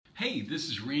Hey, this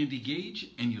is Randy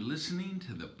Gage, and you're listening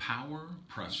to the Power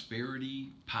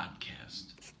Prosperity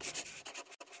Podcast.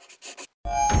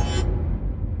 I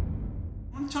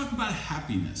want to talk about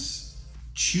happiness,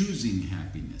 choosing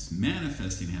happiness,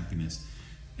 manifesting happiness,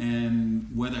 and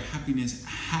whether happiness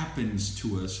happens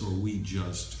to us or we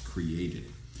just create it.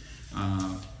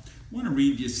 I want to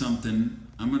read you something.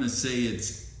 I'm going to say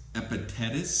it's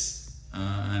Epictetus.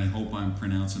 And I hope I'm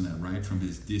pronouncing that right, from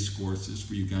his discourses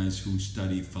for you guys who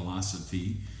study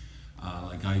philosophy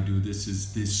like I do. This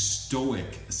is this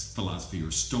Stoic philosophy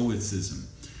or Stoicism.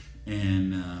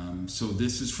 And so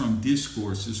this is from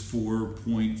Discourses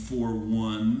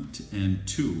 4.41 and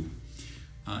 2.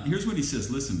 Here's what he says.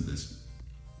 Listen to this.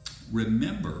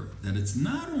 Remember that it's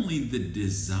not only the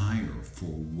desire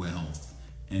for wealth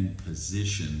and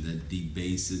position that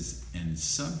debases and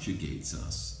subjugates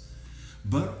us,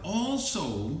 but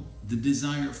also the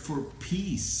desire for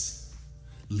peace,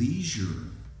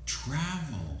 leisure,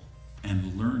 travel,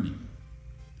 and learning.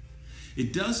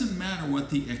 It doesn't matter what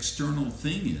the external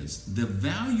thing is. The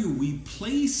value we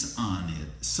place on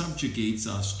it subjugates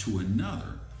us to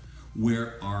another.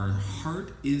 Where our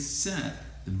heart is set,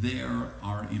 there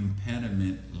our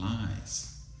impediment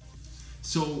lies.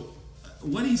 So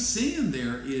what he's saying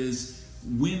there is,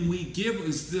 when we give,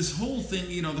 is this whole thing,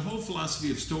 the whole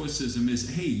philosophy of Stoicism is,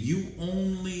 hey, you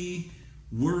only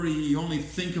worry, you only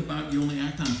think about, you only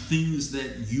act on things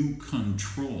that you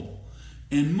control.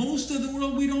 And most of the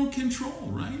world we don't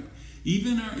control, right?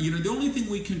 Even our, the only thing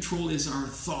we control is our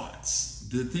thoughts.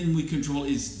 The thing we control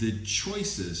is the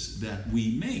choices that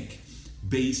we make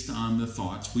based on the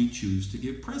thoughts we choose to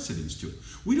give precedence to.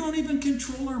 We don't even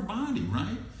control our body,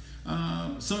 right?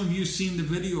 Some of you have seen the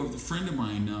video of a friend of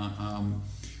mine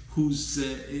who's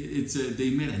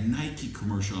they made a Nike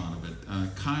commercial out of it.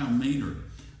 Kyle Maynard,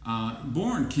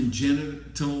 born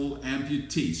congenital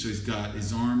amputee, so he's got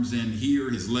his arms end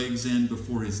here, his legs end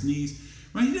before his knees.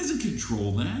 Right? He doesn't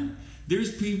control that.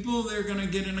 There's people, they're going to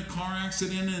get in a car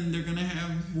accident and they're going to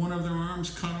have one of their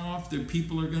arms cut off. There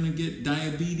people are going to get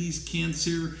diabetes,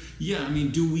 cancer. Yeah,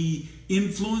 do we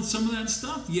influence some of that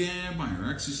stuff? Yeah, by our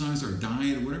exercise, our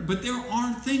diet, or whatever. But there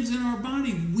are things in our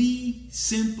body we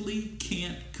simply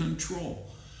can't control.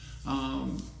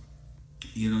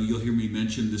 You'll hear me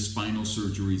mention the spinal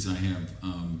surgeries I have.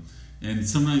 And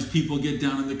sometimes people get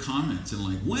down in the comments and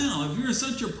like, well, if you're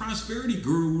such a prosperity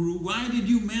guru, why did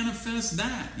you manifest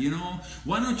that?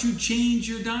 Why don't you change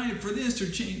your diet for this or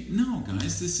change? No,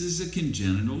 guys, this is a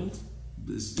congenital,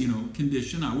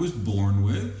 condition I was born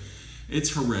with. It's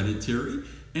hereditary,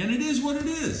 and it is what it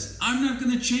is. I'm not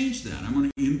going to change that. I'm going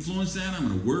to influence that. I'm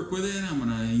going to work with it. I'm going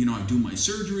to, I do my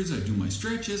surgeries, I do my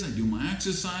stretches, I do my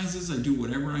exercises, I do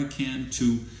whatever I can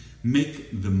to make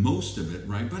the most of it,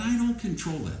 right? But I don't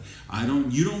control that.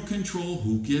 You don't control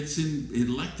who gets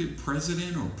elected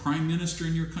president or prime minister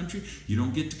in your country. You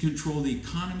don't get to control the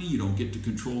economy. You don't get to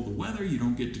control the weather. You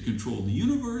don't get to control the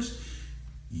universe.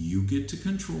 You get to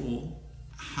control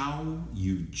how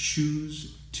you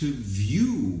choose to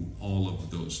view all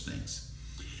of those things.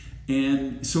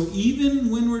 And so even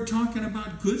when we're talking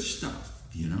about good stuff,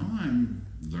 I'm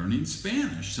learning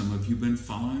Spanish. Some of you have been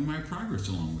following my progress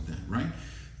along with that, right?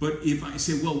 But if I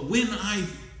say, well, when I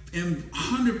am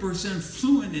 100%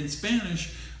 fluent in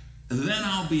Spanish, then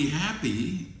I'll be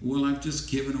happy. Well, I've just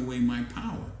given away my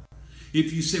power.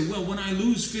 If you say, well, when I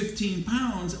lose 15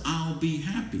 pounds, I'll be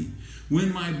happy.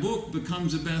 When my book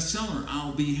becomes a bestseller,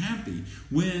 I'll be happy.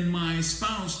 When my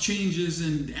spouse changes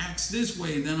and acts this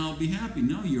way, then I'll be happy.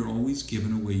 No, you're always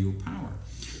giving away your power.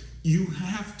 You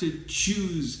have to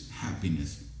choose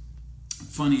happiness.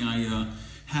 Funny, I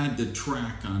had the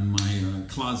track on my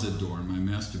closet door in my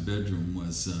master bedroom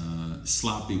was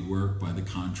sloppy work by the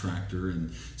contractor,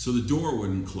 and so the door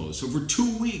wouldn't close. So for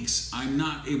 2 weeks, I'm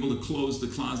not able to close the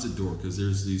closet door because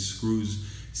there's these screws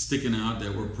sticking out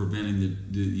that were preventing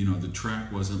the track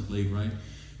wasn't laid right.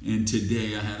 And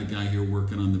today I had a guy here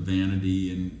working on the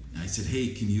vanity, and I said, hey,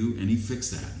 can you? And he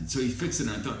fixed that. And so he fixed it,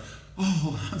 and I thought,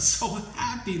 oh, I'm so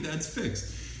happy that's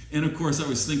fixed. And of course, I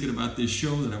was thinking about this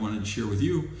show that I wanted to share with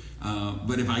you.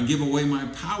 But if I give away my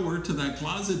power to that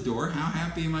closet door, how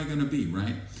happy am I going to be,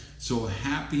 right? So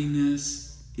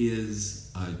happiness is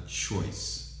a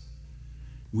choice.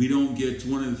 We don't get,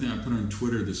 one of the things I put on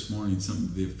Twitter this morning, something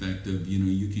to the effect of,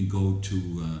 you can go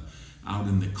to out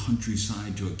in the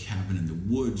countryside to a cabin in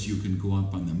the woods. You can go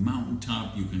up on the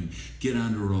mountaintop. You can get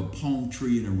under a palm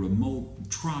tree in a remote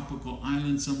tropical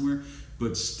island somewhere.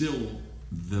 But still,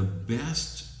 the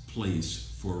best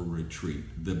place for a retreat,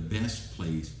 the best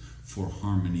place for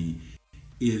harmony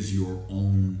is your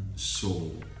own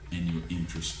soul. and your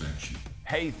introspection.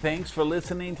 Hey, thanks for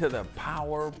listening to the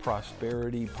Power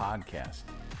Prosperity Podcast.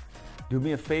 Do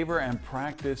me a favor and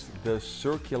practice the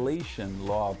circulation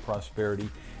law of prosperity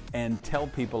and tell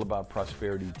people about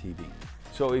Prosperity TV.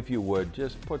 So if you would,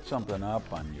 just put something up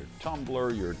on your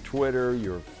Tumblr, your Twitter,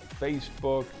 your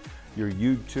Facebook, your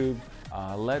YouTube.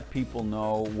 Let people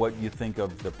know what you think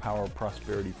of the Power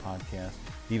Prosperity Podcast.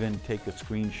 Even take a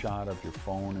screenshot of your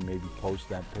phone and maybe post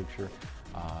that picture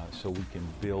so we can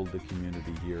build the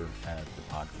community here at the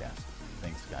podcast.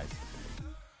 Thanks, guys.